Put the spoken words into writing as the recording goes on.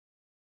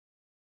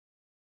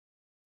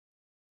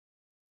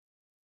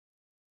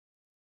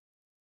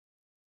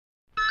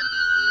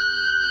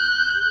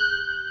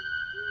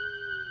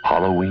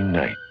Halloween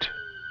night.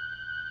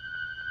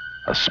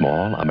 A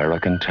small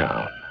American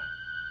town.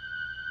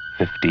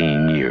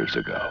 15 years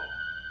ago.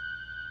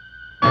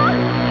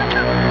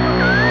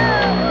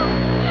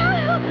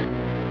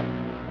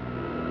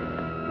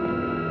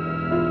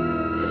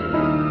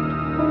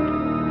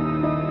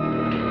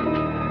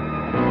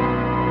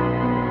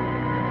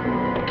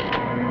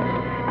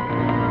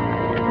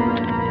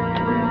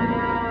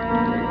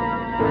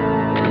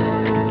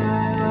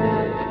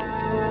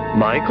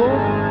 Michael?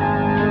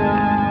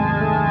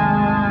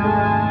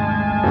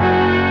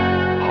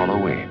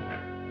 Halloween.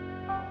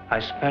 I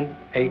spent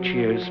 8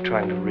 years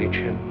trying to reach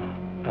him,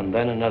 and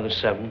then another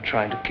 7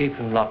 trying to keep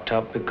him locked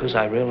up because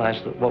I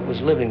realized that what was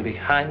living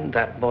behind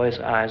that boy's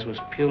eyes was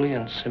purely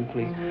and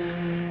simply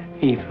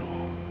evil.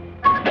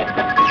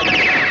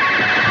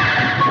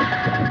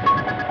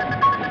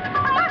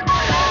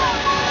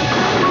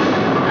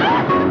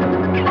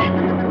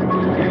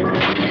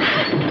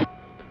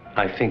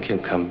 I think he'll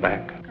come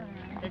back.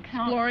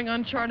 Exploring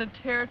uncharted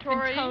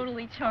territory.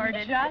 Totally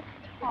charted. Just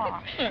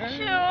talk.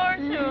 Sure.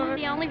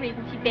 The only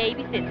reason she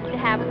babysits is to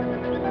have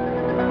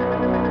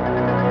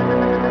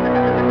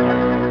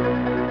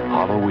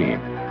Halloween.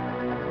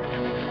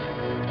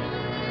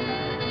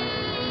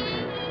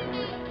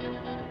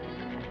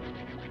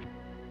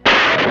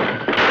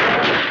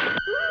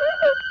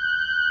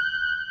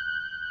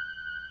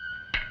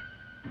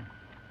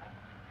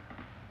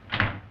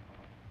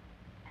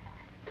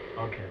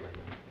 Okay, Linda.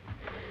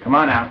 Come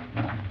on out.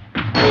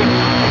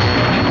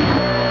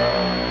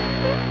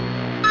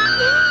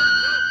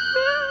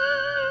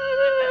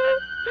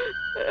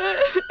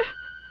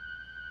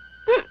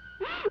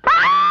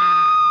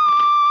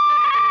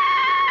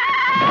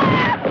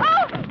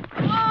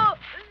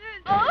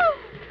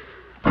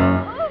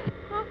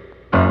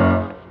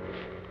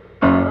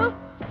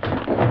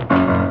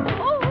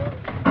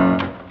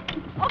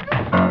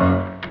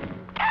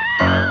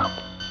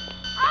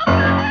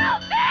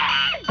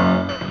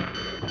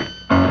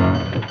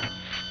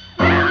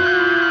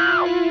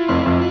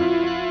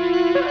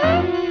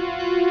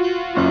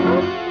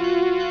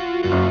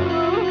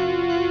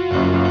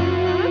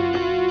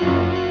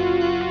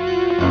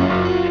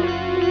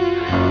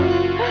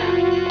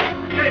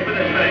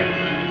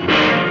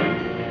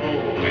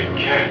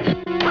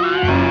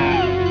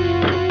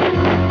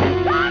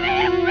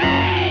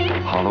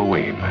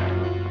 Halloween.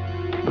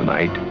 The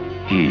night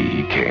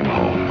he came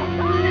home.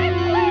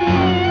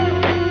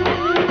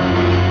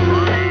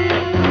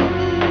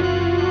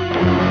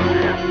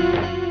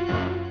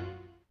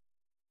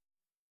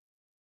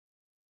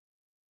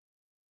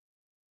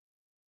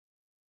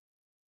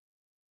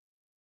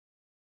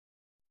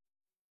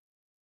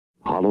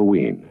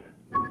 Halloween.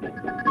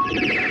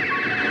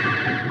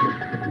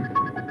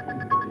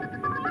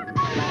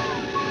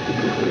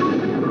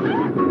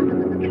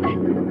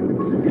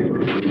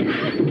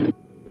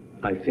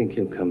 I think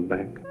he'll come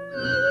back.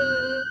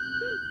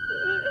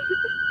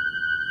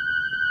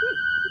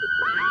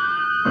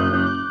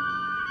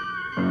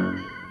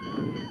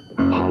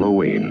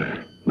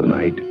 Halloween. The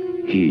night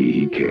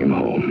he came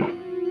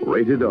home.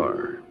 Rated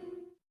R.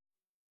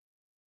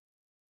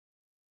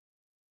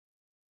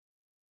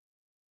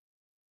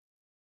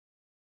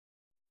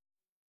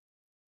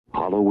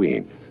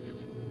 Halloween.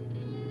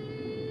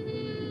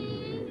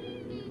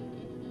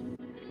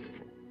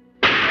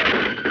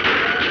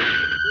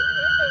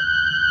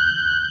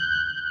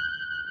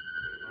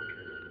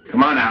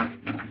 Come on out.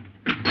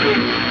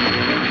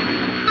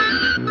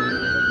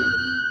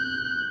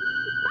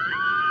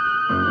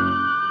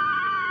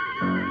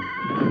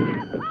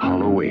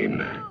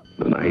 Halloween.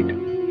 The night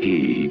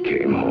he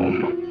came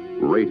home.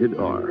 Rated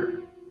R.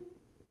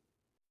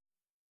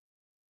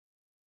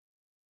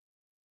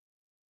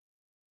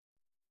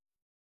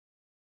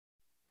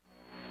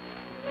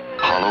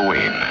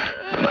 Halloween.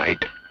 The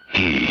night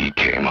he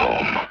came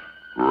home.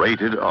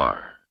 Rated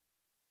R.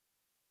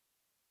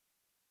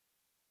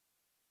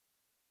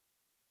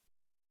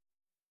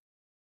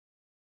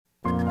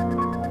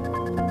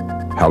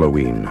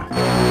 Halloween.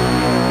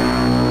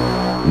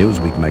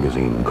 Newsweek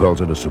magazine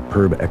calls it a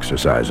superb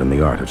exercise in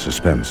the art of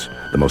suspense,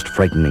 the most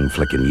frightening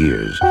flick in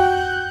years.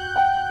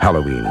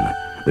 Halloween.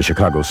 The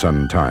Chicago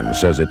Sun-Times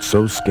says it's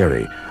so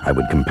scary, I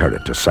would compare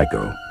it to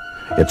Psycho.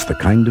 It's the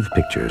kind of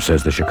picture,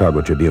 says the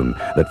Chicago Tribune,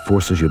 that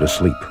forces you to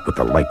sleep with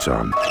the lights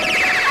on.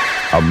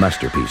 A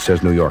masterpiece,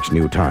 says New York's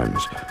New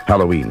Times.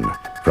 Halloween,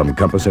 from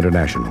Compass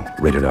International,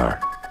 rated R.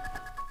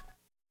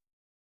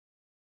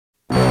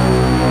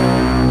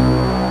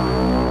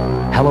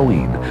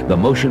 Halloween, the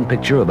motion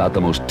picture about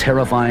the most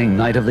terrifying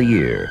night of the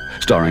year,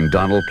 starring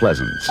Donald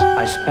Pleasence.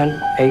 I spent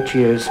 8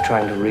 years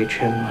trying to reach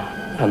him,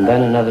 and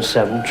then another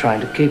 7 trying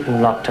to keep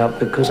him locked up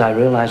because I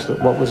realized that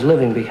what was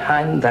living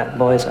behind that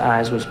boy's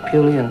eyes was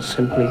purely and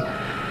simply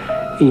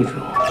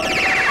evil.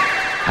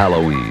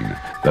 Halloween,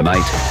 the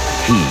night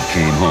he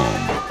came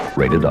home,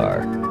 rated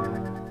R.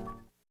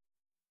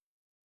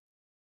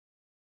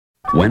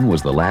 When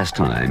was the last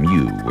time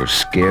you were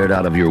scared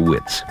out of your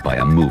wits by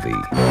a movie?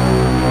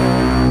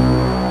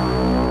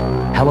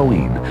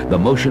 Halloween, the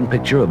motion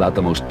picture about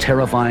the most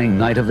terrifying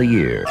night of the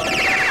year.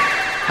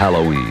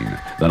 Halloween,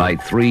 the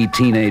night 3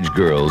 teenage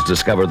girls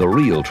discover the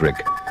real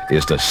trick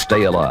is to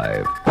stay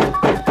alive.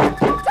 Tommy,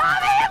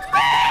 it's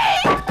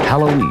me!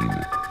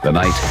 Halloween, the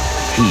night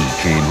he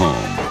came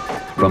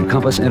home. From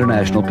Compass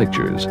International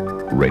Pictures,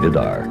 rated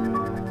R.